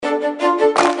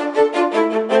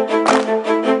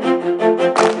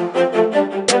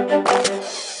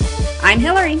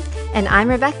And I'm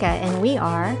Rebecca, and we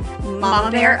are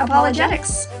Mama Bear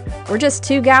Apologetics. We're just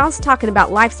two gals talking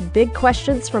about life's big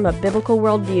questions from a biblical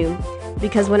worldview.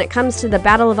 Because when it comes to the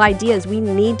battle of ideas, we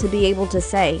need to be able to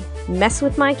say, mess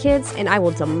with my kids and I will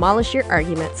demolish your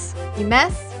arguments. You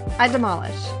mess, I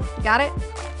demolish. Got it?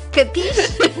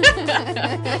 Capiche?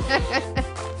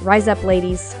 Rise up,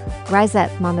 ladies. Rise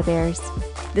up, Mama Bears.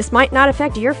 This might not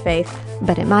affect your faith,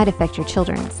 but it might affect your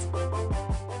children's.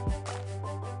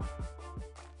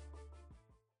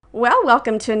 Well,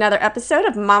 welcome to another episode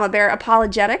of Mama Bear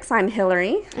Apologetics. I'm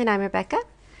Hillary. And I'm Rebecca.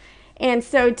 And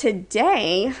so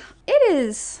today, it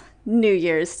is New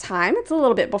Year's time. It's a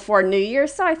little bit before New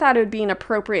Year's, so I thought it would be an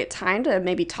appropriate time to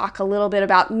maybe talk a little bit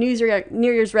about New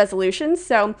Year's resolutions.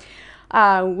 So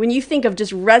when you think of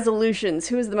just resolutions,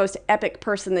 who is the most epic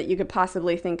person that you could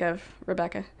possibly think of,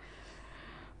 Rebecca?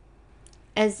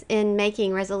 As in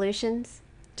making resolutions?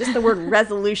 Just the word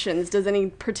resolutions. Does any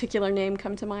particular name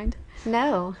come to mind?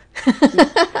 No.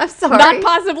 I'm sorry. Not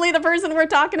possibly the person we're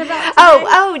talking about today.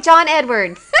 Oh, John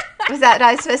Edwards. Was that what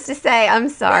I was supposed to say? I'm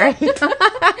sorry.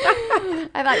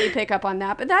 I thought you'd pick up on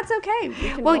that, but that's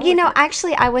okay. Well, you know,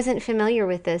 actually, I wasn't familiar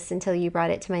with this until you brought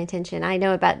it to my attention. I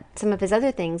know about some of his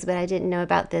other things, but I didn't know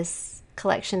about this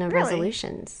collection of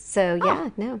resolutions. So,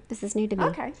 no, this is new to me.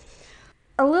 Okay.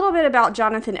 A little bit about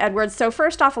Jonathan Edwards. So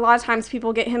first off, a lot of times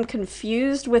people get him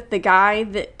confused with the guy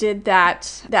that did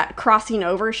that Crossing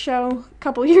Over show a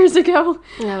couple years ago.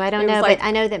 No, I don't know, but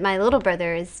I know that my little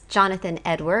brother is Jonathan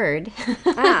Edward.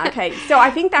 Okay. So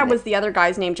I think that was the other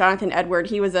guy's name, Jonathan Edward.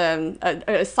 He was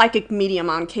a psychic medium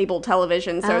on cable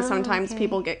television, so sometimes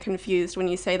people get confused when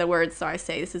you say the words, so I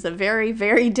say this is a very,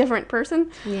 very different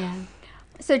person. Yeah.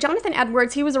 So Jonathan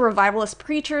Edwards, he was a revivalist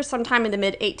preacher sometime in the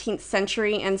mid-18th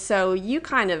century, and so you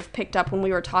kind of picked up when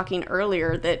we were talking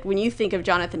earlier that when you think of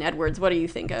Jonathan Edwards, what do you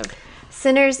think of?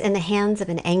 Sinners in the Hands of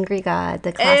an Angry God,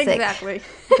 the classic, exactly.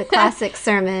 The classic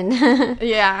sermon.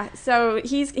 Yeah, so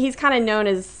he's kind of known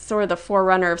as sort of the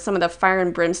forerunner of some of the fire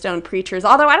and brimstone preachers,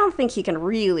 although I don't think he can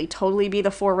really totally be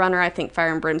the forerunner. I think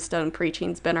fire and brimstone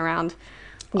preaching's been around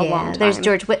a long time. There's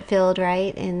George Whitefield,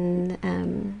 right?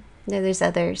 And there's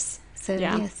others. So,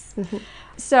 yes.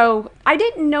 So I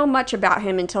didn't know much about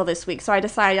him until this week. So I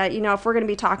decided, if we're going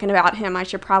to be talking about him, I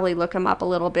should probably look him up a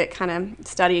little bit, kind of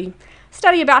study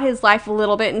about his life a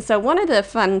little bit. And so one of the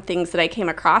fun things that I came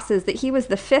across is that he was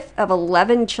the fifth of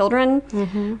 11 children,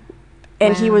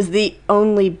 and he was the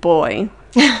only boy.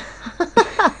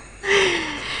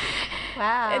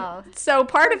 Wow. And so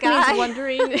part of me is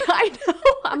wondering, I know,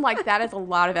 I'm like, that is a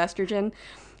lot of estrogen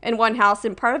in one house,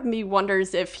 and part of me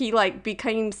wonders if he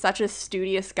became such a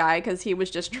studious guy because he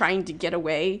was just trying to get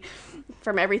away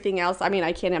from everything else. I mean,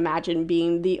 I can't imagine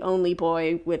being the only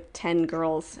boy with 10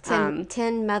 girls.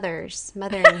 10 mothers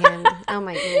mothering him. Oh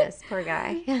my goodness, poor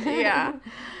guy. Yeah.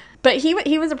 But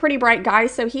he was a pretty bright guy,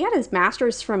 so he had his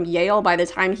master's from Yale by the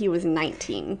time he was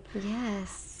 19.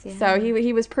 Yes. Yeah. So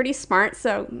he was pretty smart.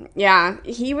 So, yeah,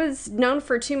 he was known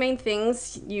for two main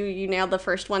things. You nailed the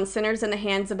first one, sinners in the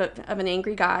hands of an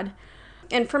angry God.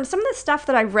 And from some of the stuff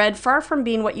that I've read, far from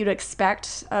being what you'd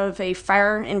expect of a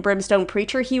fire and brimstone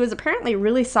preacher, he was apparently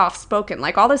really soft-spoken.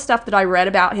 Like, all the stuff that I read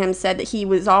about him said that he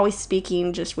was always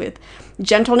speaking just with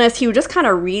gentleness. He would just kind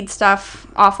of read stuff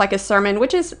off like a sermon,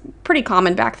 which is pretty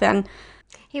common back then.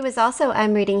 He was also,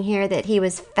 I'm reading here, that he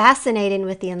was fascinated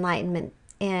with the Enlightenment.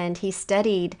 And he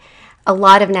studied a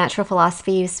lot of natural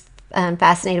philosophy. He was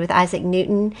fascinated with Isaac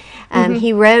Newton.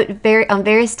 He wrote on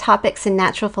various topics in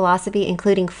natural philosophy,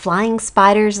 including flying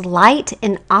spiders, light,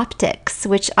 and optics,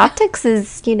 which optics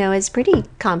is pretty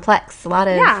complex, a lot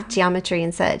of geometry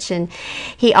and such. And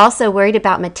he also worried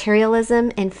about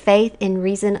materialism and faith in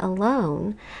reason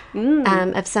alone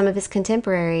of some of his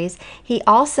contemporaries. He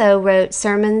also wrote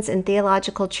sermons and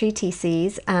theological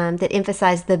treatises that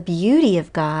emphasized the beauty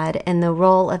of God and the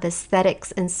role of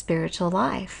aesthetics in spiritual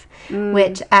life.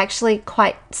 Which actually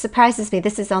quite surprises me.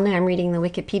 This is only I'm reading the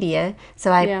Wikipedia,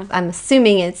 so I'm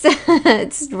assuming it's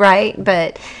it's right.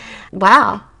 But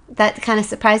wow, that kind of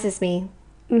surprises me.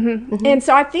 And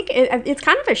so I think it's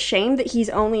kind of a shame that he's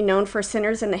only known for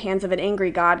Sinners in the Hands of an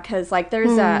Angry God, because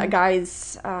there's a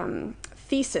guy's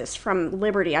thesis from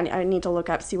Liberty. I need to look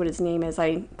up, see what his name is.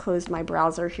 I closed my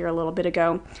browser here a little bit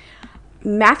ago.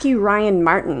 Matthew Ryan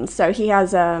Martin. So he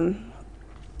has an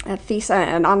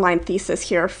online thesis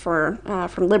here from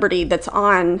Liberty that's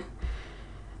on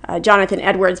Jonathan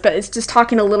Edwards, but it's just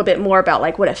talking a little bit more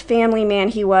about what a family man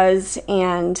he was,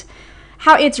 and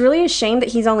how it's really a shame that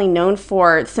he's only known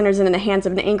for Sinners in the Hands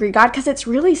of an Angry God, because it's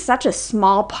really such a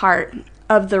small part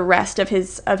of the rest of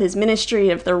his ministry,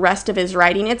 of the rest of his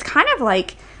writing. It's kind of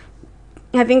like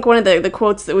I think one of the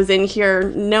quotes that was in here,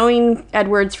 knowing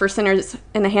Edwards for sinners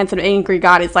in the hands of an angry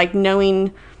God is like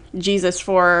knowing Jesus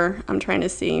for, I'm trying to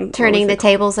see. Turning the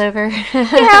tables over.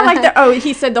 Yeah, like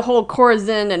he said the whole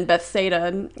Chorazin and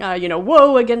Bethsaida,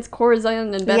 woe against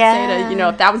Chorazin and Bethsaida. Yeah.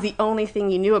 If that was the only thing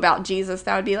you knew about Jesus,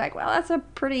 that would be like, well, that's a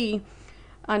pretty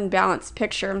unbalanced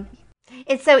picture.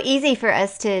 It's so easy for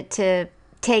us to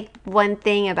take one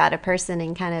thing about a person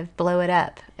and kind of blow it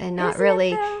up and not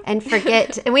really, and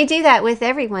forget. And we do that with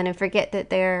everyone and forget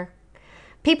that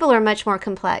people are much more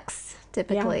complex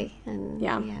typically. Yeah. And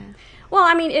yeah. Well,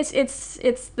 I mean, it's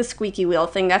the squeaky wheel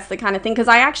thing. That's the kind of thing. Because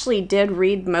I actually did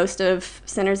read most of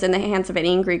Sinners in the Hands of an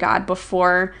Angry God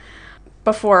before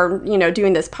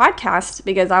doing this podcast,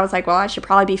 because I was like, well, I should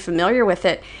probably be familiar with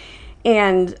it.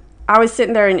 And I was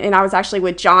sitting there, and I was actually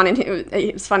with John, and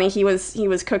it was funny. He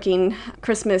was cooking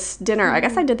Christmas dinner. I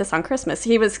guess I did this on Christmas.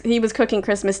 He was cooking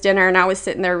Christmas dinner, and I was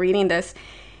sitting there reading this,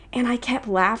 and I kept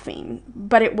laughing.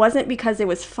 But it wasn't because it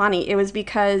was funny. It was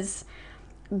because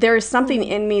there's something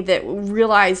in me that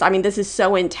realized, I mean, this is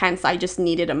so intense, I just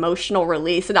needed emotional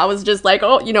release. And I was just like,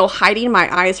 hiding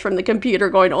my eyes from the computer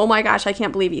going, oh my gosh, I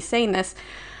can't believe he's saying this.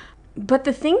 But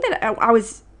the thing that I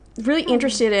was really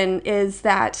interested in is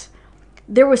that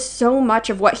there was so much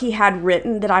of what he had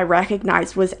written that I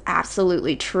recognized was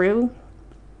absolutely true,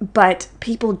 but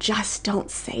people just don't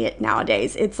say it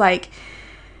nowadays. It's like,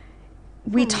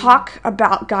 we talk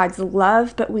about God's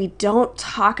love, but we don't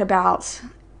talk about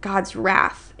God's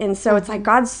wrath. And so it's like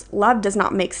God's love does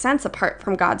not make sense apart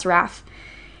from God's wrath.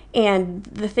 And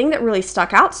the thing that really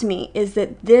stuck out to me is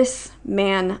that this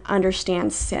man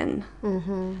understands sin.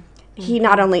 He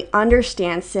not only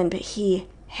understands sin, but he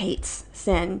hates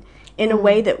sin in a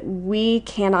way that we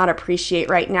cannot appreciate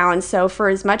right now. And so for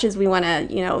as much as we want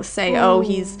to, say, oh,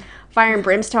 he's fire and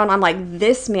brimstone, I'm like,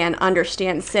 this man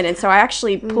understands sin. And so I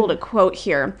actually pulled a quote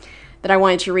here that I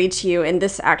wanted to read to you. And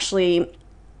this actually,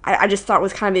 I just thought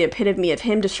was kind of the epitome of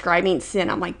him describing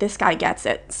sin. I'm like, this guy gets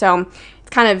it. So it's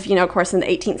kind of, of course, in the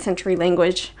 18th century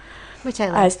language. Which I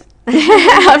like.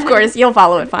 Of course, you'll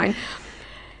follow it fine.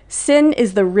 Sin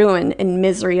is the ruin and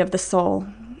misery of the soul.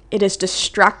 It is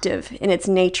destructive in its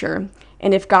nature.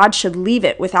 And if God should leave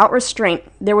it without restraint,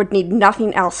 there would need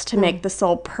nothing else to make the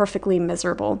soul perfectly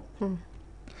miserable.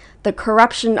 The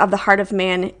corruption of the heart of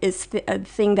man is a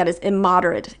thing that is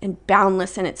immoderate and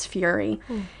boundless in its fury.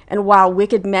 And while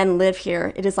wicked men live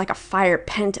here, it is like a fire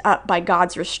pent up by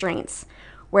God's restraints.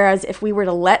 Whereas if we were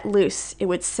to let loose, it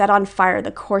would set on fire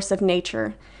the course of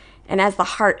nature. And as the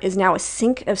heart is now a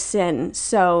sink of sin,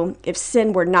 so if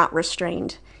sin were not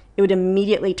restrained, it would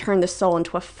immediately turn the soul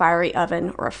into a fiery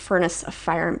oven or a furnace of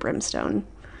fire and brimstone.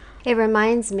 It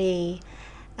reminds me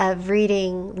of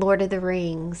reading Lord of the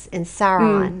Rings, and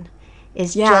Sauron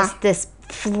is just this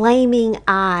flaming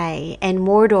eye, and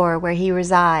Mordor, where he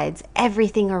resides,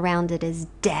 everything around it is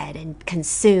dead and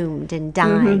consumed and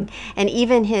dying. And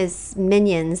even his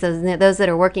minions, those that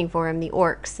are working for him, the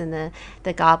orcs and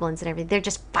the goblins and everything, they're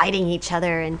just fighting each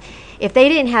other. And if they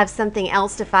didn't have something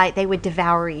else to fight, they would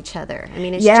devour each other. I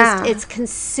mean, it's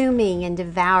consuming and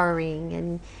devouring.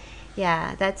 And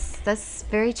yeah, that's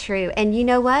very true. And you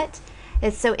know what?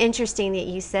 It's so interesting that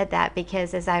you said that,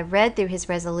 because as I read through his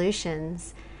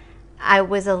resolutions, I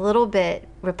was a little bit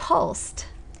repulsed,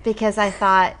 because I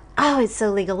thought, oh, it's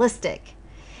so legalistic.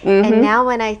 And now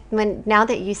now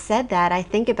that you said that, I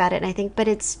think about it and I think, but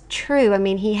it's true. I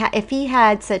mean, if he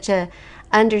had such a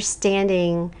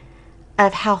understanding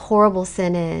of how horrible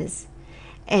sin is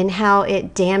and how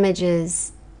it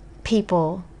damages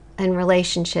people and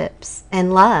relationships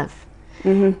and love,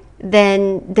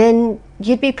 then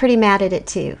you'd be pretty mad at it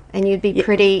too, and you'd be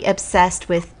pretty obsessed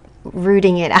with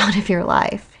rooting it out of your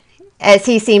life, as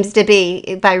he seems to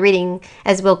be by reading.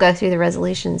 As we'll go through the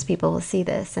resolutions, people will see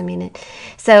this. I mean,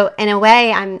 so in a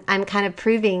way, I'm kind of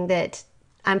proving that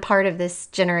I'm part of this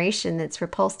generation that's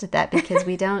repulsed at that, because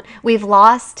we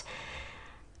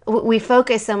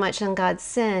focus so much on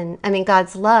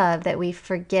God's love, that we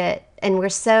forget, and we're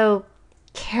so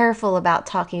careful about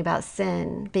talking about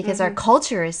sin, because our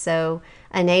culture is so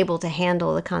unable to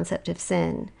handle the concept of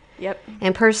sin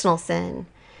and personal sin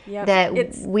that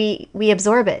we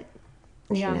absorb it.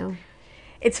 You know.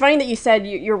 It's funny that you said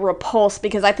you're repulsed,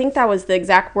 because I think that was the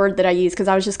exact word that I used, because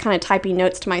I was just kind of typing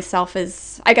notes to myself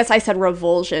as, I guess I said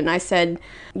revulsion. I said,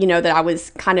 that I was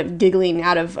kind of giggling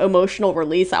out of emotional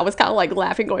release. I was kind of like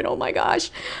laughing, going, oh my gosh.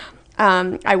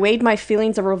 I weighed my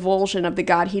feelings of revulsion of the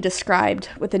God he described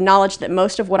with the knowledge that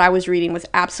most of what I was reading was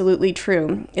absolutely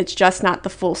true. It's just not the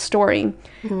full story.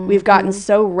 We've gotten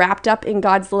so wrapped up in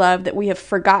God's love that we have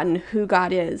forgotten who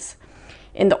God is.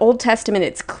 In the Old Testament,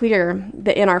 it's clear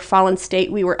that in our fallen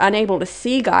state, we were unable to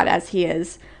see God as he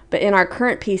is. But in our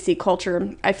current PC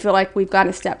culture, I feel like we've gone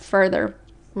a step further.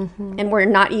 And we're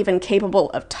not even capable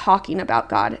of talking about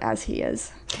God as he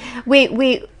is.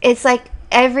 It's like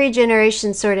every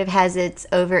generation sort of has its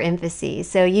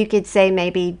overemphasis. So you could say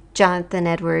maybe Jonathan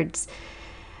Edwards,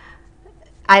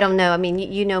 I don't know. I mean,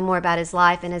 you know more about his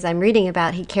life, and as I'm reading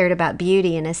about, he cared about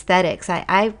beauty and aesthetics.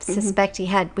 I suspect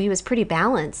he was pretty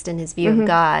balanced in his view of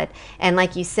God. And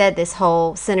like you said, this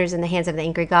whole sinners in the hands of the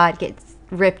angry God gets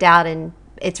ripped out, and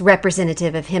it's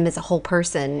representative of him as a whole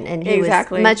person, and he was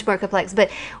much more complex.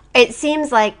 But it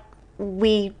seems like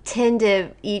we tend to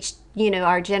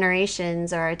our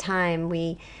generations or our time,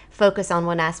 we focus on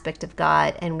one aspect of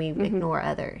God and we ignore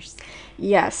others.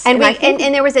 Yes. And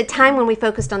and there was a time when we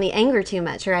focused on the anger too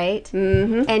much, right?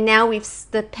 Mm-hmm. And now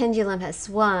the pendulum has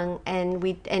swung and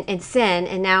sin,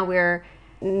 and now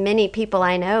many people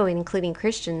I know, including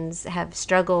Christians, have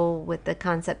struggled with the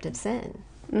concept of sin.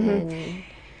 And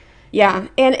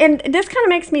this kind of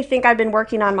makes me think I've been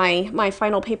working on my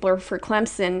final paper for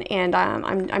Clemson, and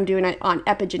I'm doing it on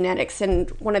epigenetics, and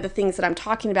one of the things that I'm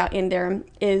talking about in there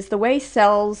is the way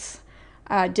cells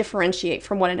differentiate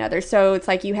from one another. So it's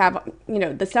like you have,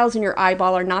 the cells in your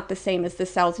eyeball are not the same as the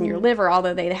cells in your liver,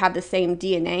 although they have the same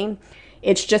DNA.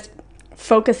 It's just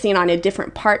focusing on a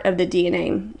different part of the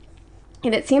DNA.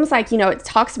 And it seems like, it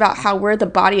talks about how we're the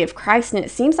body of Christ, and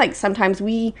it seems like sometimes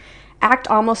we act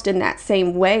almost in that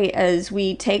same way as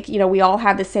we take, we all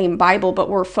have the same Bible, but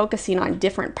we're focusing on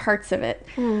different parts of it.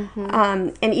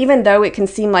 And even though it can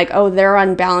seem like, oh, they're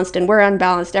unbalanced and we're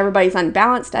unbalanced, everybody's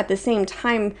unbalanced, at the same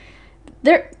time,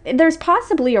 there's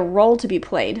possibly a role to be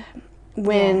played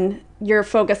when you're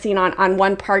focusing on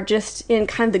one part, just in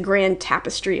kind of the grand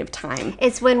tapestry of time.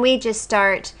 It's when we just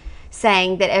start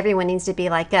saying that everyone needs to be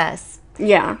like us.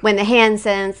 Yeah. When the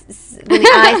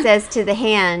eye says to the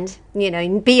hand,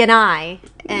 be an eye.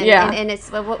 And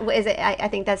it's, what is it? I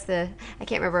think that's I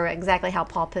can't remember exactly how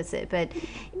Paul puts it, but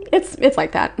it's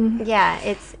like that.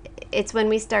 Yeah. It's when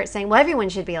we start saying, well, everyone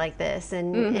should be like this.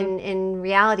 And in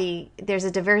reality, there's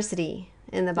a diversity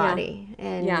in the body.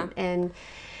 And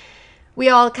we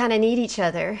all kind of need each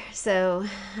other. So,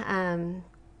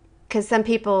 because some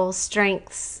people's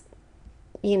strengths,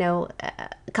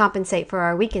 compensate for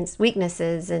our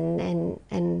weaknesses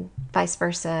and vice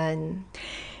versa.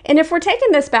 And if we're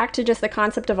taking this back to just the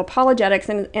concept of apologetics,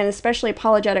 and especially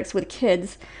apologetics with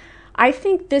kids, I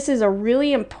think this is a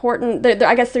really important,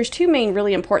 I guess there's two main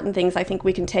really important things I think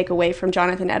we can take away from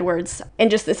Jonathan Edwards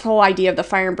and just this whole idea of the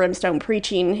fire and brimstone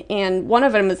preaching. And one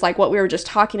of them is like what we were just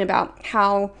talking about,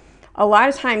 how a lot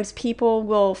of times people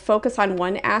will focus on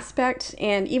one aspect,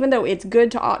 and even though it's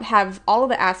good to have all of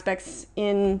the aspects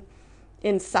in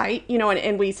sight,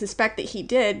 and we suspect that he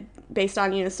did based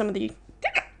on, some of the,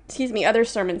 other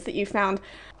sermons that you found,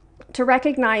 to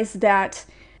recognize that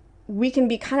we can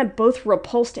be kind of both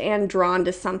repulsed and drawn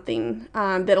to something,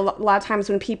 that a lot of times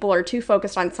when people are too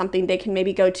focused on something, they can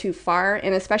maybe go too far,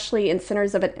 and especially in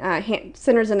Sinners in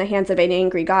the Hands of an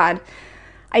Angry God,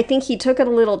 I think he took it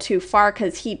a little too far,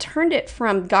 because he turned it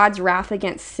from God's wrath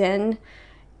against sin,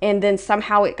 and then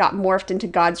somehow it got morphed into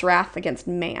God's wrath against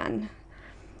man.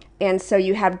 And so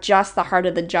you have just the heart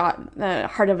of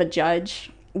heart of a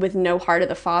judge with no heart of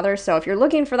the Father. So if you're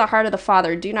looking for the heart of the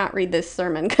Father, do not read this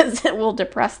sermon, because it will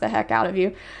depress the heck out of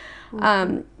you.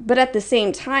 But at the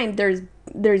same time, there's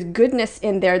goodness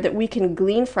in there that we can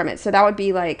glean from it. So that would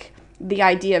be like the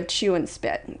idea of chew and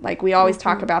spit. Like we always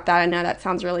talk about that. I know that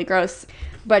sounds really gross.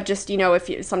 But just,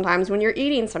 sometimes when you're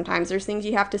eating, sometimes there's things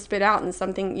you have to spit out, and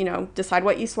something, decide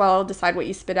what you swallow, decide what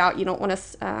you spit out. You don't want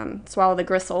to swallow the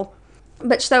gristle.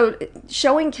 But so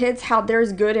showing kids how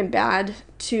there's good and bad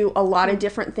to a lot of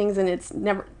different things, and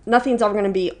nothing's ever going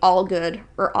to be all good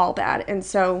or all bad. And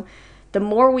so the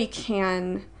more we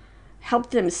can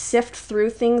help them sift through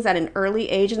things at an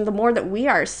early age, and the more that we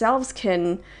ourselves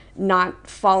can not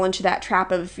fall into that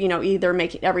trap of, either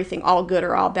making everything all good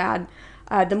or all bad,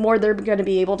 the more they're going to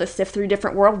be able to sift through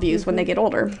different worldviews when they get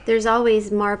older. There's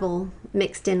always marble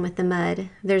mixed in with the mud.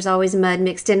 There's always mud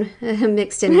mixed in with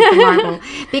the marble,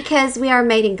 because we are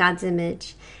made in God's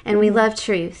image, and we love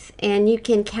truth. And you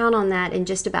can count on that in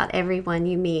just about everyone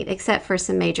you meet, except for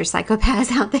some major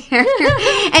psychopaths out there.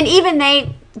 And even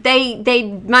they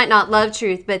might not love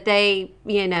truth, but they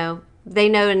know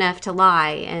enough to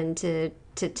lie and to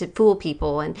fool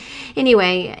people. And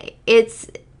anyway,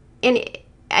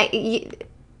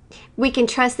 we can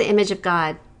trust the image of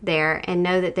God there and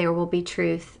know that there will be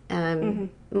truth,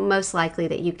 most likely,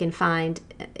 that you can find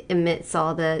amidst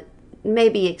all the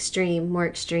maybe more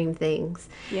extreme things.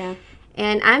 Yeah.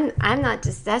 And I'm not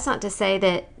just, that's not to say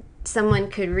that someone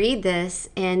could read this,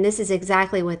 and this is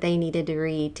exactly what they needed to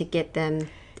read to get them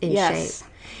in shape.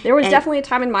 There was definitely a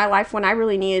time in my life when I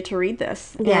really needed to read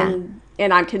this. Yeah.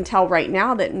 And I can tell right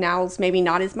now that now's maybe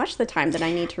not as much the time that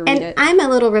I need to read it. I'm a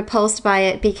little repulsed by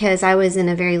it because I was in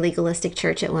a very legalistic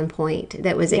church at one point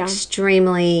that was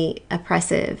extremely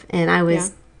oppressive, and I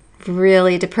was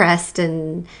really depressed,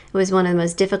 and it was one of the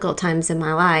most difficult times in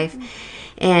my life.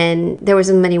 And there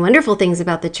was many wonderful things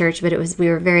about the church, but we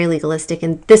were very legalistic,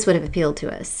 and this would have appealed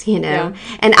to us, you know.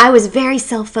 Yeah. And I was very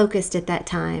self-focused at that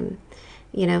time,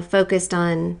 you know, focused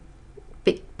on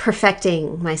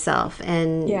perfecting myself,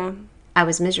 and I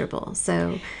was miserable.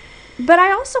 So, but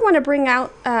I also want to bring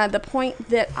out the point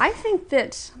that I think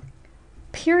that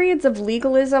periods of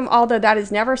legalism, although that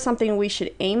is never something we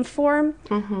should aim for,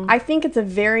 I think it's a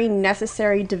very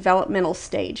necessary developmental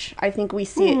stage. I think we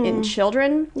see it in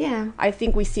children. Yeah. I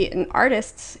think we see it in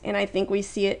artists, and I think we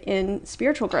see it in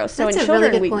spiritual growth. So That's in a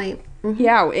children, really good point.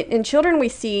 Yeah, in children we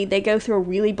see they go through a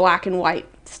really black and white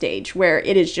stage where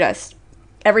it is just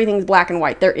everything's black and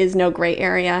white. There is no gray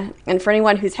area. And for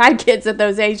anyone who's had kids at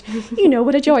those ages, you know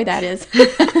what a joy that is.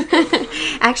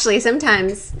 Actually,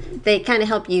 sometimes they kind of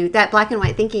help you. That black and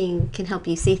white thinking can help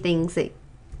you see things that,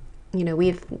 you know,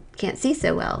 we can't see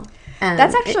so well.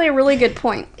 That's actually a really good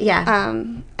point. Yeah.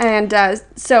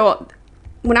 So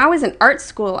when I was in art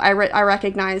school, I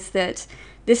recognized that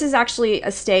this is actually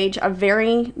a stage, a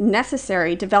very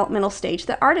necessary developmental stage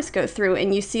that artists go through.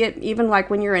 And you see it even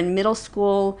like when you're in middle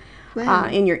school,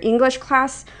 in your English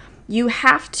class. You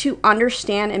have to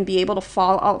understand and be able to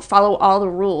follow all the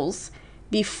rules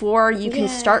before you can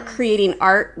start creating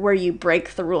art where you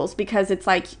break the rules. Because it's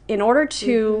like, in order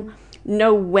to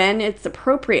know when it's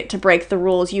appropriate to break the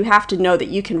rules, you have to know that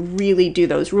you can really do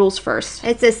those rules first.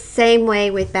 It's the same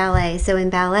way with ballet. So in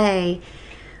ballet,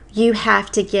 you have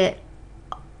to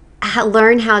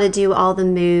learn how to do all the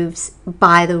moves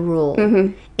by the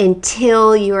rule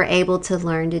until you are able to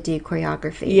learn to do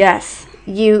choreography. Yes.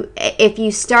 If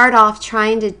you start off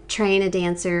trying to train a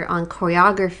dancer on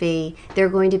choreography, they're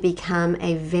going to become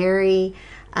a very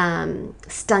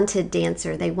stunted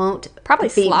dancer. They won't probably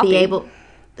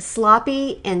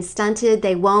sloppy and stunted.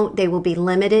 They will be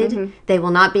limited. They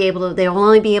will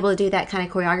only be able to do that kind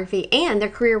of choreography, and their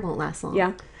career won't last long.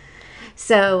 Yeah.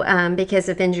 So because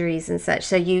of injuries and such.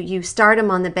 So you start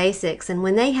them on the basics, and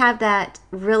when they have that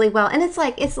really well, and it's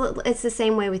like it's the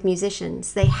same way with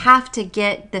musicians. They have to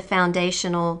get the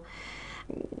foundational,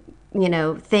 you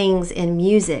know, things in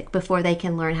music before they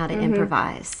can learn how to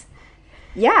improvise.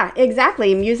 Yeah,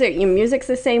 exactly. Music's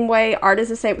the same way. Art is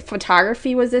the same.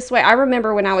 Photography was this way. I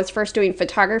remember when I was first doing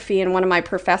photography, and one of my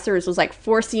professors was like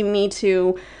forcing me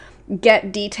to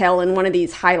get detail in one of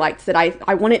these highlights that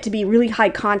I want it to be really high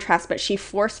contrast, but she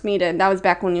forced me to. That was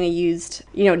back when we used,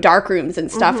 you know, dark rooms and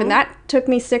stuff, and that took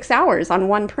me 6 hours on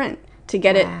one print to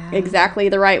get it exactly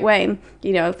the right way.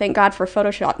 You know, thank God for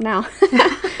Photoshop now.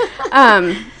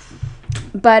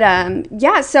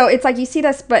 Yeah, so it's like you see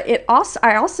this, but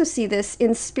I also see this in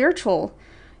the spiritual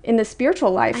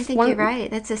life. I think you're right.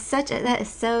 That's such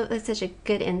a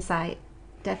good insight.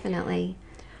 Definitely.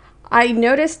 I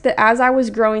noticed that as I was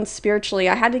growing spiritually,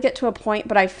 I had to get to a point,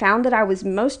 but I found that I was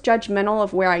most judgmental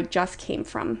of where I just came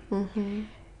from. And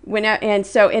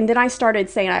then I started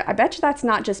saying, I bet you that's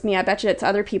not just me. I bet you it's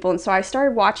other people. And so I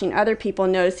started watching other people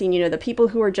and noticing, you know, the people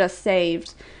who were just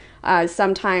saved,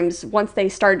 sometimes once they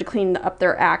started to clean up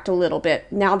their act a little bit,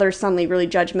 now they're suddenly really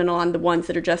judgmental on the ones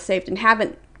that are just saved and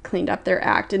haven't cleaned up their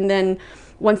act. And then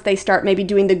once they start maybe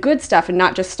doing the good stuff and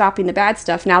not just stopping the bad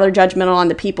stuff, now they're judgmental on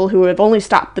the people who have only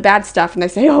stopped the bad stuff, and they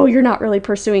say, oh, you're not really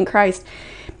pursuing Christ.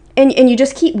 And you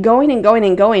just keep going and going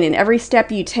and going, and every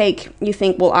step you take, you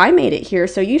think, well, I made it here,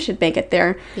 so you should make it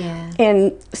there. Yeah.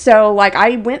 And so, like,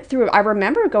 I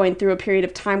remember going through a period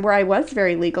of time where I was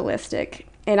very legalistic.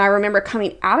 And I remember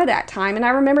coming out of that time, and I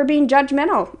remember being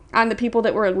judgmental on the people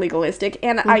that were legalistic.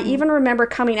 And I even remember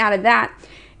coming out of that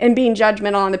and being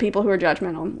judgmental on the people who are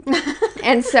judgmental.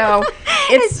 And so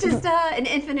it's just an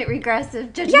infinite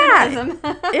regressive judgmentalism.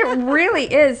 Yeah, it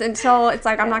really is, until it's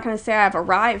like, I'm not going to say I've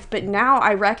arrived, but now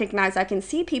I recognize I can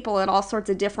see people at all sorts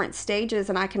of different stages,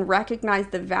 and I can recognize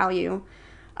the value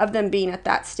of them being at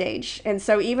that stage. And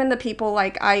so even the people,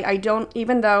 like, I don't,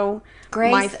 even though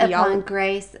grace upon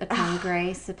grace upon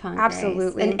grace upon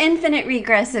absolutely grace. An infinite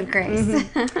regressive grace.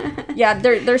 Yeah,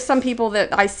 there's some people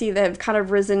that I see that have kind of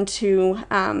risen to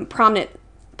prominent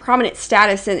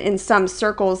status in some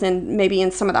circles, and maybe in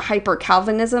some of the hyper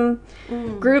Calvinism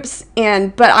groups,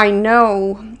 but I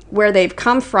know where they've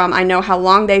come from. I know how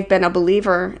long they've been a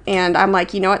believer, and I'm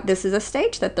like, you know what, this is a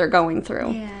stage that they're going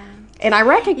through. Yeah. And I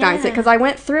recognize it because I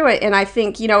went through it, and I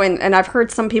think, and I've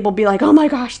heard some people be like, oh my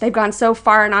gosh, they've gone so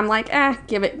far, and I'm like,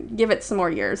 give it some more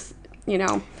years,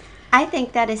 I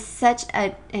think that is such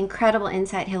an incredible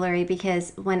insight, Hillary,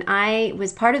 because when I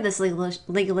was part of this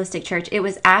legalistic church, it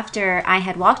was after I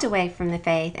had walked away from the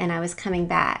faith and I was coming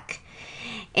back.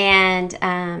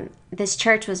 And this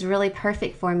church was really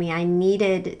perfect for me. I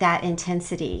needed that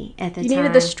intensity at the time. You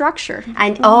needed the structure.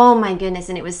 Oh my goodness,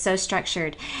 and it was so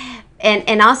structured.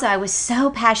 And also I was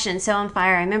so passionate, so on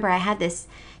fire. I remember I had this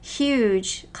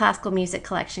huge classical music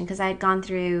collection because I had gone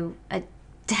through a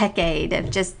decade of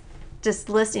just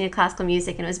listening to classical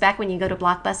music, and it was back when you go to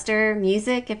Blockbuster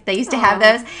Music, if they used to have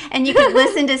those, and you could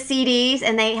listen to CDs,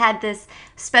 and they had this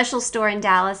special store in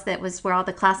Dallas that was where all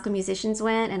the classical musicians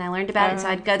went, and I learned about it, so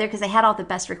I'd go there because they had all the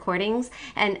best recordings,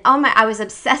 and I was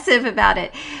obsessive about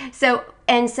it. So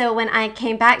when I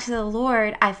came back to the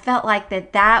Lord, I felt like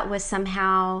that was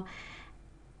somehow,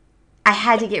 I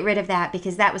had to get rid of that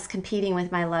because that was competing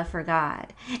with my love for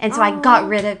God. And so I got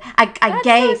rid of,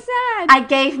 I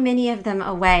gave many of them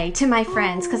away to my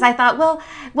friends because I thought, well,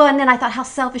 and then I thought how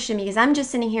selfish of me because I'm just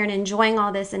sitting here and enjoying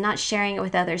all this and not sharing it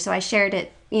with others. So I shared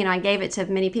it, I gave it to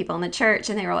many people in the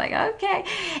church and they were like, okay.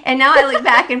 And now I look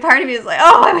back and part of me is like,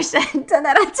 oh, I wish I had done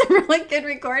that. I had some really good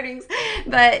recordings.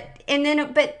 But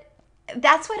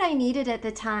that's what I needed at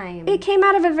the time. It came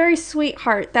out of a very sweet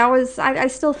heart. That was, I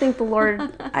still think the Lord.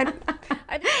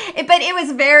 But it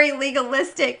was very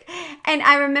legalistic. And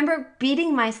I remember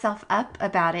beating myself up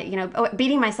about it,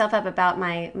 beating myself up about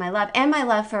my love and my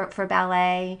love for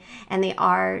ballet and the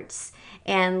arts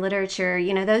and literature,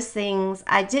 those things.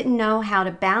 I didn't know how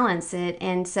to balance it.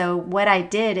 And so what I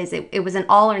did is it was an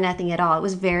all or nothing at all. It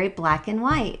was very black and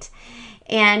white.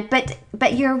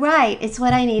 But you're right. It's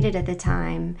what I needed at the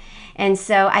time. And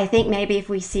so I think maybe if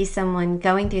we see someone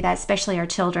going through that, especially our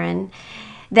children,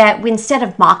 that instead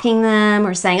of mocking them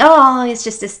or saying, oh, it's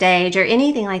just a stage or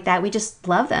anything like that, we just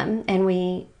love them and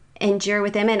we endure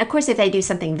with them. And of course, if they do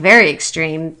something very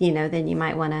extreme, then you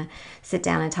might want to sit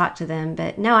down and talk to them.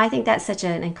 But no, I think that's such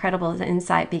an incredible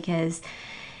insight because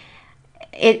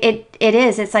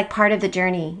it's like part of the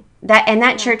journey.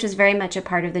 That church was very much a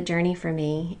part of the journey for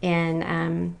me.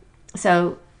 And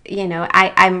so,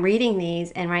 I'm reading these,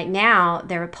 and right now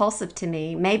they're repulsive to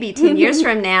me. Maybe 10 years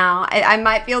from now, I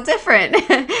might feel different,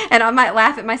 and I might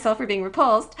laugh at myself for being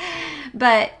repulsed.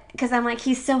 But because I'm like,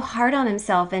 he's so hard on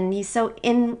himself, and he's so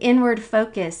inward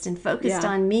focused and focused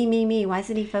on me. Why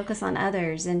doesn't he focus on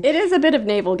others? And it is a bit of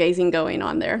navel gazing going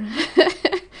on there.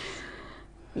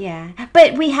 Yeah,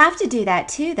 but we have to do that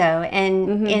too, though,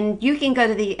 and you can go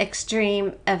to the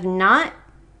extreme of not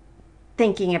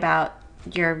thinking about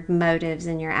your motives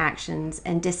and your actions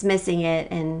and dismissing it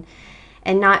and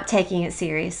not taking it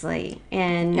seriously.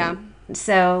 And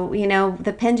so,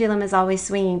 the pendulum is always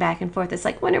swinging back and forth. It's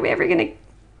like, when are we ever going to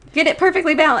get it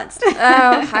perfectly balanced?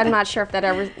 I'm not sure if that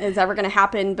is ever going to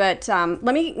happen, but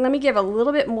let me give a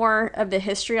little bit more of the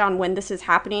history on when this is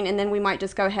happening, and then we might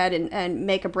just go ahead and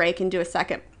make a break and do a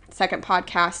second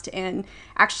podcast and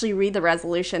actually read the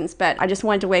resolutions. But I just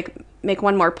wanted to make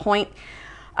one more point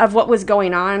of what was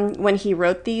going on when he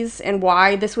wrote these and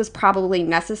why this was probably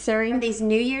necessary. Are these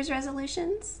New Year's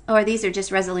resolutions? Or these are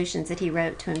just resolutions that he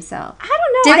wrote to himself? I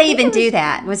don't know. Did they even do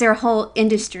that? Was there a whole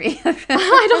industry of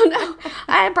I don't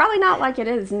know. Probably not like it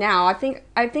is now. I think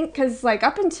because like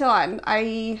up until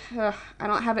I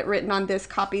don't have it written on this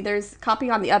copy. There's a copy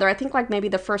on the other. I think like maybe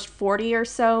the first 40 or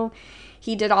so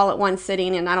he did all at one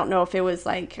sitting, and I don't know if it was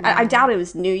like, I doubt it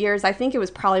was New Year's. I think it was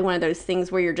probably one of those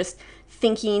things where you're just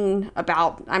thinking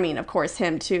about, I mean, of course,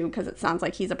 him too, because it sounds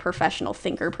like he's a professional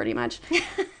thinker pretty much.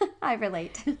 I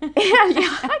relate. yeah,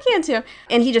 I can too.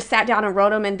 And he just sat down and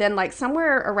wrote them, and then like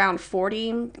somewhere around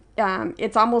 40,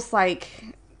 it's almost like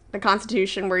the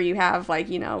Constitution where you have like,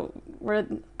 where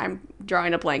I'm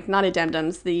drawing a blank, not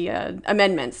addendums, the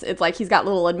amendments. It's like he's got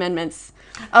little amendments.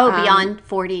 Oh, beyond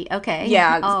 40. Okay.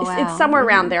 Yeah. Oh, wow. It's somewhere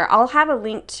around there. I'll have a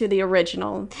link to the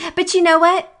original. But you know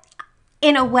what?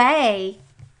 In a way,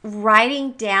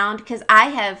 writing down, because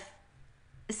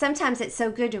sometimes it's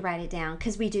so good to write it down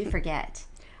because we do forget.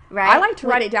 Right? I like to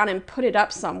write it down and put it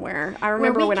up somewhere. I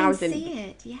remember when I was in... see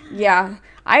it, yeah. Yeah.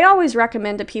 I always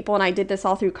recommend to people, and I did this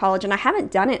all through college, and I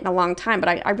haven't done it in a long time,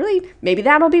 but I really, maybe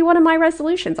that'll be one of my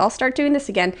resolutions. I'll start doing this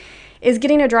again, is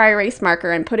getting a dry erase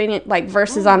marker and putting it, like,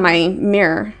 verses on my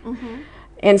mirror. Mm-hmm.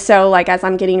 And so, like, as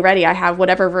I'm getting ready, I have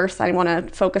whatever verse I want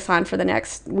to focus on for the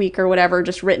next week or whatever,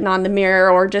 just written on the mirror,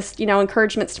 or just,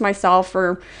 encouragements to myself,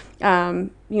 or,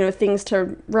 things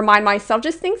to remind myself,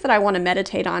 just things that I want to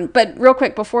meditate on. But real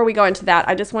quick, before we go into that,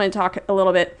 I just want to talk a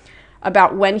little bit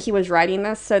about when he was writing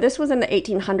this. So this was in the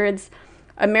 1800s.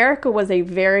 America was a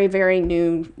very, very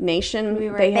new nation. We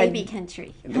were a baby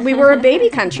country. We were a baby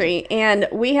country, and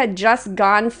we had just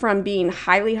gone from being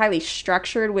highly, highly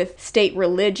structured with state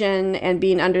religion and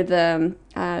being under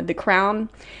the crown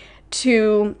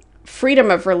to freedom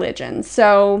of religion.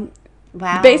 So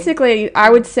basically, I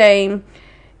would say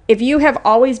if you have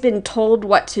always been told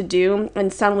what to do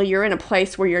and suddenly you're in a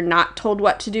place where you're not told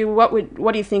what to do, what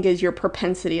do you think is your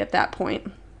propensity at that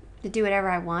point? To do whatever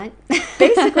I want.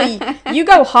 Basically, you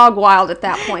go hog wild at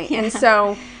that point. And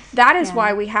so that is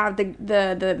why we have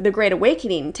the Great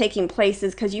Awakening taking place,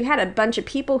 is because you had a bunch of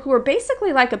people who were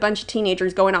basically like a bunch of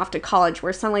teenagers going off to college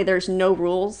where suddenly there's no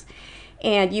rules.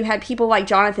 And you had people like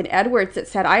Jonathan Edwards that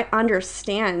said, I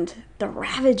understand the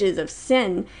ravages of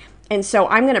sin, and so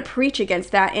I'm going to preach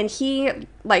against that. And he,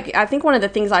 I think one of the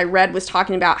things I read was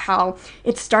talking about how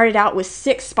it started out with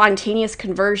 6 spontaneous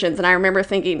conversions. And I remember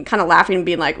thinking, kind of laughing and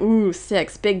being like, ooh,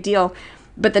 6, big deal.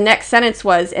 But the next sentence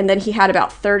was, and then he had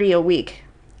about 30 a week,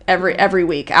 every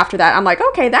week after that. I'm like,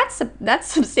 okay, that's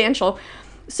substantial.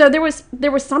 So there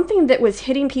was something that was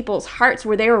hitting people's hearts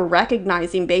where they were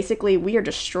recognizing basically we are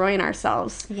destroying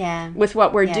ourselves with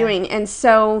what we're doing. And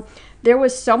so there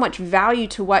was so much value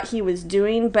to what he was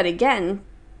doing. But again,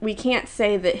 we can't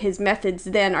say that his methods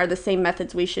then are the same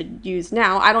methods we should use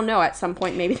now. I don't know. At some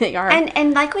point, maybe they are.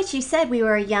 And like what you said, we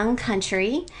were a young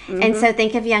country. And so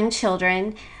think of young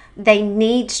children. They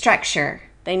need structure.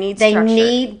 They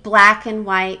need black and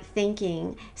white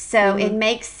thinking. So it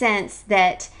makes sense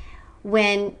that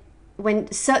when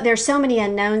there's so many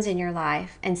unknowns in your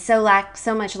life and so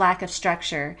much lack of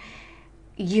structure,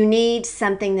 you need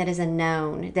something that is a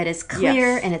known, that is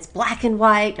clear, and it's black and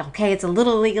white. Okay, it's a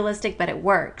little legalistic, but it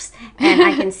works. And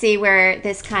I can see where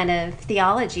this kind of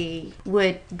theology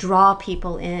would draw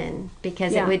people in,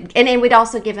 because it would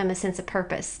also give them a sense of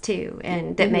purpose too,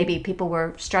 and that maybe people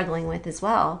were struggling with as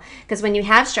well. Because when you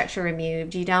have structure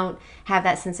removed, you don't have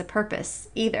that sense of purpose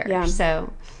either. Yeah.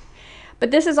 So. But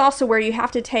this is also where you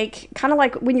have to take, kind of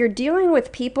like when you're dealing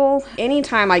with people,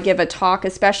 anytime I give a talk,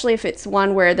 especially if it's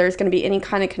one where there's going to be any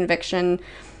kind of conviction,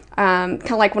 kind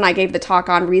of like when I gave the talk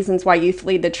on reasons why youth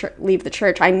leave the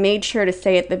church, I made sure to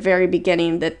say at the very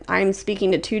beginning that I'm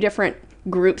speaking to 2 different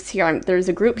groups here. There's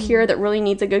a group here that really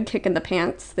needs a good kick in the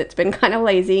pants, that's been kind of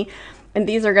lazy. And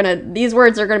these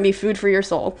words are gonna be food for your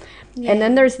soul. Yeah. And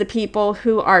then there's the people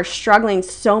who are struggling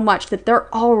so much that they're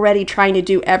already trying to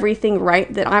do everything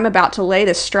right, that I'm about to lay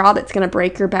the straw that's gonna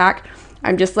break your back.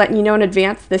 I'm just letting you know in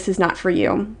advance, this is not for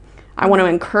you. I want to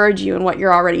encourage you in what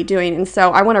you're already doing. And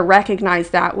so I want to recognize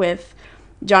that with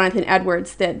Jonathan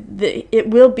Edwards, that it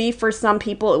will be, for some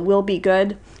people, it will be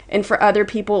good. And for other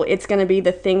people, it's going to be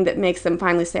the thing that makes them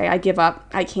finally say, I give up.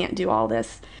 I can't do all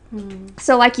this.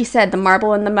 So like you said, the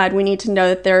marble and the mud, we need to know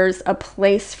that there's a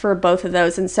place for both of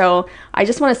those. And so I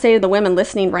just want to say to the women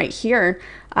listening right here,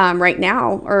 right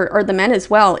now, or the men as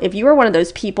well, if you are one of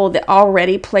those people that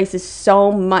already places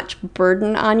so much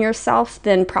burden on yourself,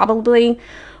 then probably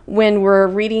when we're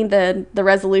reading the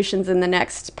resolutions in the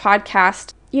next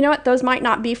podcast, you know what, those might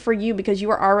not be for you, because you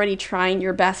are already trying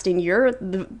your best, and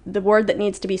the word that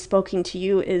needs to be spoken to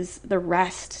you is the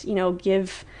rest.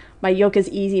 Give my yoke is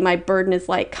easy, my burden is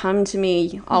light. Come to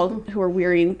me, all who are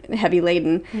weary and heavy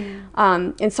laden.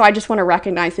 And so I just want to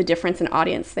recognize the difference in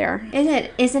audience there.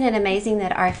 Isn't it amazing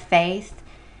that our faith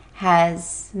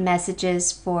has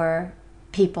messages for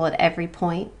people at every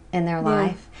point in their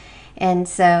life? And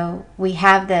so we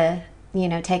have the,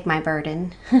 take my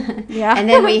burden. And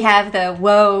then we have the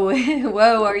woe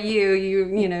are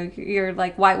you're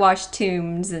like whitewashed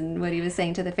tombs, and what he was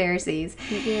saying to the Pharisees.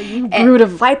 You brood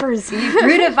of vipers. You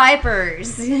brood of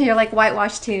vipers. You're like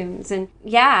whitewashed tombs. And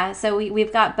so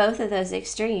we've got both of those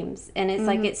extremes, and it's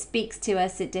like it speaks to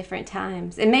us at different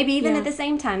times, and maybe even at the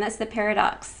same time. That's the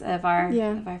paradox of our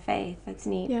faith. That's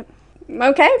neat. Yep.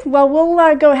 Okay, well,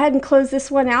 we'll go ahead and close this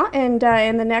one out, and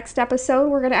in the next episode,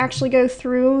 we're going to actually go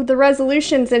through the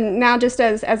resolutions. And now, just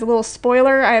as a little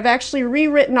spoiler, I have actually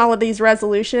rewritten all of these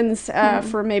resolutions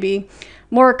for maybe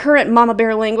more current Mama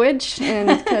Bear language,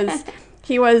 and because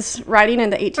he was writing in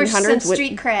the 1800s. For some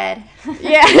street cred.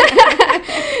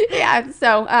 Yeah.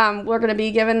 So we're going to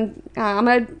be given,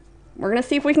 we're going to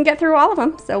see if we can get through all of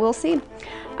them, so we'll see.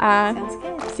 Sounds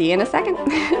good. See you in a second.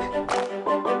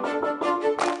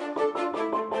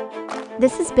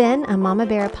 This has been a Mama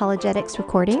Bear Apologetics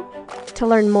recording. To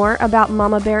learn more about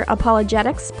Mama Bear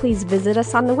Apologetics, please visit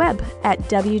us on the web at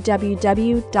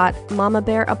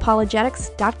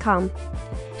www.mamabearapologetics.com.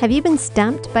 Have you been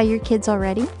stumped by your kids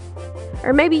already?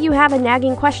 Or maybe you have a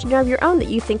nagging question of your own that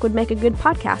you think would make a good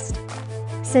podcast.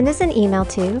 Send us an email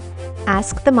to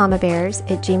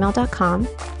askthemamabears@gmail.com,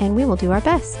 and we will do our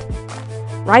best.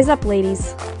 Rise up,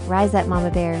 ladies. Rise up,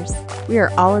 Mama Bears. We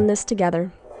are all in this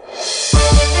together.